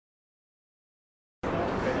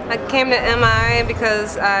I came to MI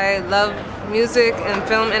because I love music and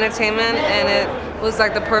film entertainment, and it was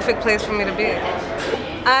like the perfect place for me to be.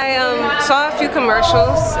 I saw a few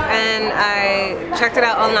commercials and I checked it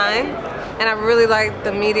out online, and I really liked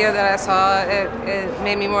the media that I saw. It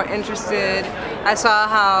made me more interested. I saw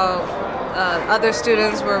how other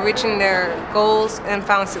students were reaching their goals and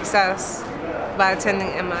found success by attending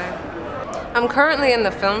MI. I'm currently in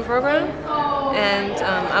the film program, and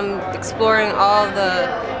I'm exploring all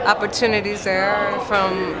the opportunities there,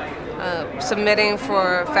 from submitting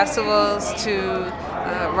for festivals to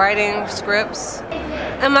writing scripts.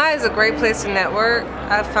 MI is a great place to network.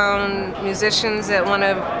 I've found musicians that want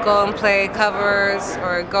to go and play covers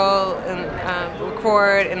or go and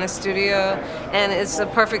record in a studio, and it's a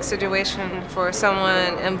perfect situation for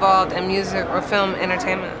someone involved in music or film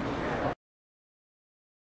entertainment.